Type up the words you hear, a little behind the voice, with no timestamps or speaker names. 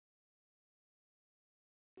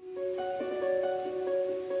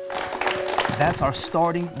That's our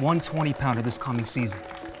starting 120-pounder this coming season.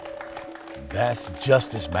 That's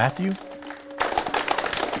Justice Matthew?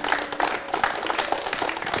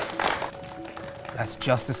 That's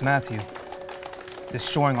Justice Matthew,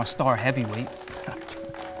 destroying our star heavyweight.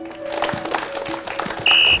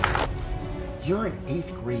 You're an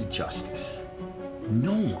 8th grade justice.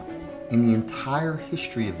 No one in the entire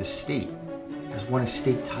history of the state has won a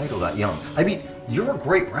state title that young. I mean, you're a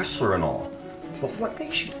great wrestler and all, but what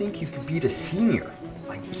makes you think you could beat a senior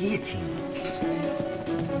like Guillotine?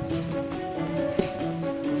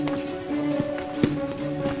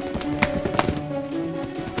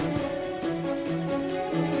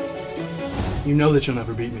 You know that you'll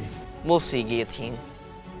never beat me. We'll see, Guillotine.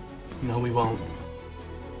 No, we won't.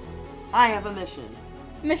 I have a mission.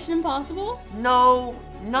 Mission Impossible? No,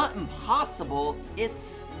 not impossible.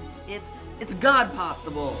 It's God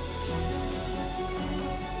possible.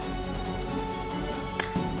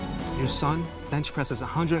 Your son bench presses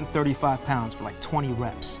 135 pounds for like 20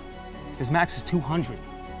 reps. His max is 200.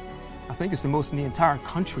 I think it's the most in the entire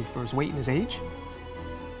country for his weight and his age.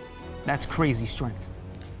 That's crazy strength.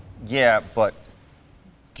 Yeah, but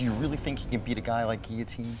do you really think you can beat a guy like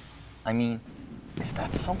Guillotine? I mean, is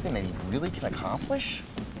that something that he really can accomplish?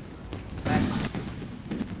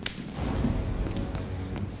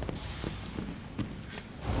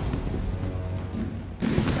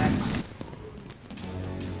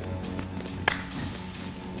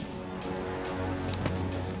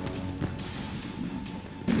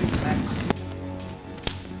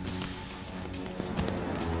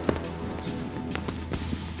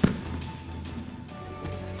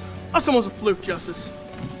 That's almost a fluke, Justice.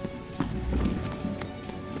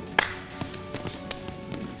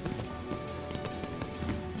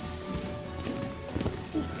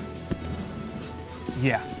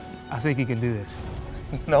 Yeah, I think he can do this.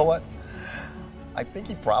 You know what? I think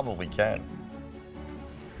he probably can.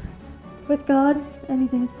 With God,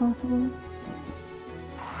 anything is possible.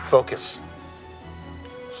 Focus.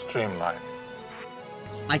 Streamline.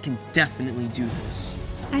 I can definitely do this.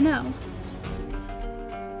 I know.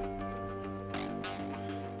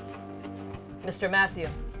 Mr. Matthew,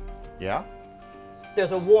 Yeah?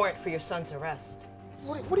 there's a warrant for your son's arrest.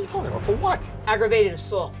 What are you talking about? For what? Aggravated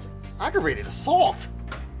assault. Aggravated assault?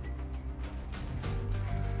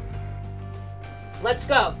 Let's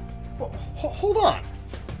go. Well, hold on.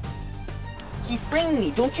 He framed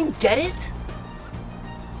me, don't you get it?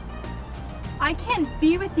 I can't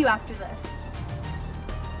be with you after this.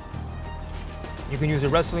 You can use the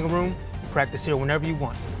wrestling room, practice here whenever you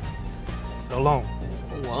want. But alone.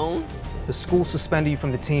 Alone? The school suspended you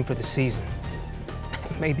from the team for the season.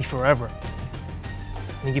 Maybe forever.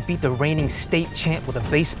 And you beat the reigning state champ with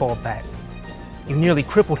a baseball bat. You nearly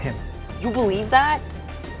crippled him. You believe that?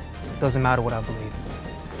 Doesn't matter what I believe.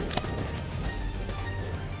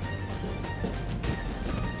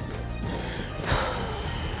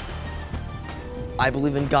 I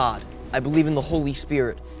believe in God. I believe in the Holy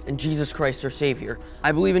Spirit and Jesus Christ our Savior.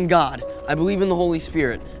 I believe in God. I believe in the Holy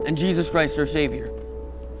Spirit and Jesus Christ our Savior.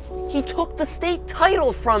 He took the state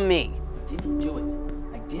title from me. I didn't do it.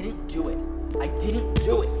 I didn't do it. I didn't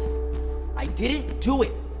do it. I didn't do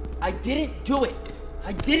it. I didn't do it.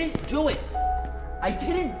 I didn't do it. I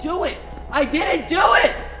didn't do it. I didn't do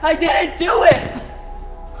it. I didn't do it.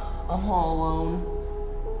 I'm all alone.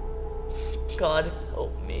 God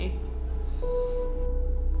help me.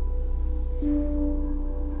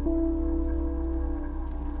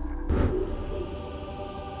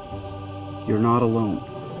 You're not alone.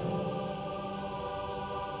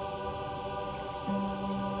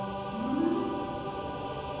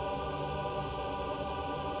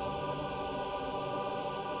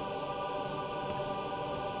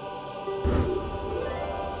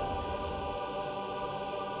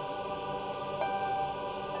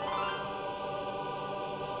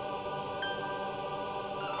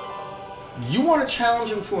 You want to challenge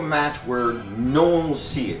him to a match where no one will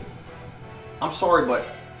see it. I'm sorry, but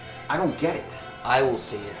I don't get it. I will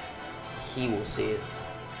see it. He will see it.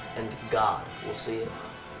 And God will see it.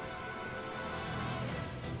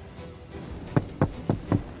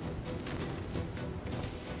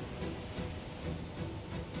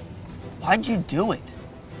 Why'd you do it?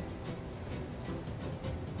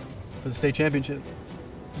 For the state championship.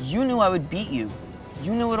 You knew I would beat you.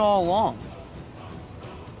 You knew it all along.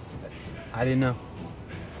 I didn't know.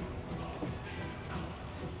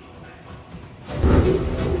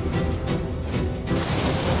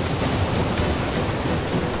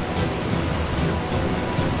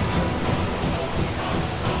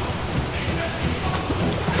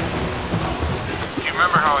 Do you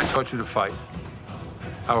remember how I taught you to fight?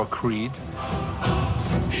 Our creed?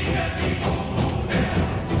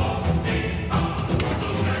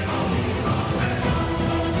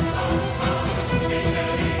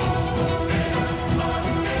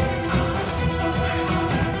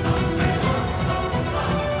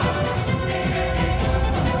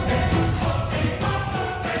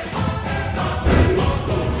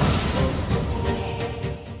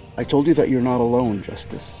 told you that you're not alone,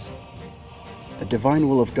 Justice. The divine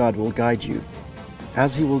will of God will guide you,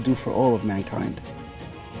 as he will do for all of mankind.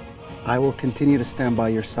 I will continue to stand by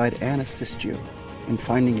your side and assist you in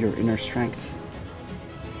finding your inner strength.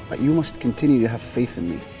 But you must continue to have faith in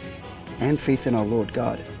me and faith in our Lord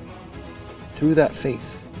God. Through that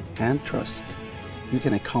faith and trust, you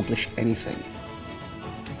can accomplish anything.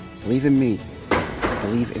 Believe in me,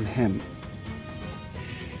 believe in him.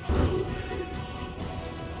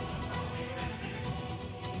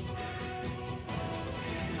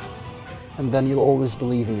 And then you'll always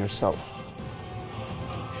believe in yourself.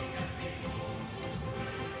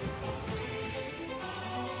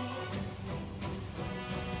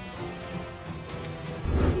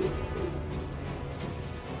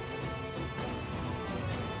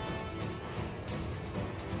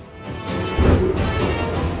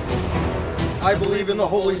 I believe in the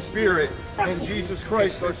Holy Spirit and Jesus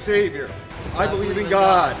Christ our Savior. I believe in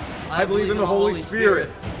God. I believe in the Holy Spirit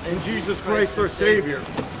and Jesus Christ our Savior.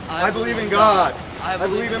 I believe in God. I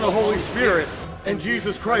believe in the Holy Spirit and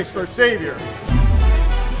Jesus Christ our Savior.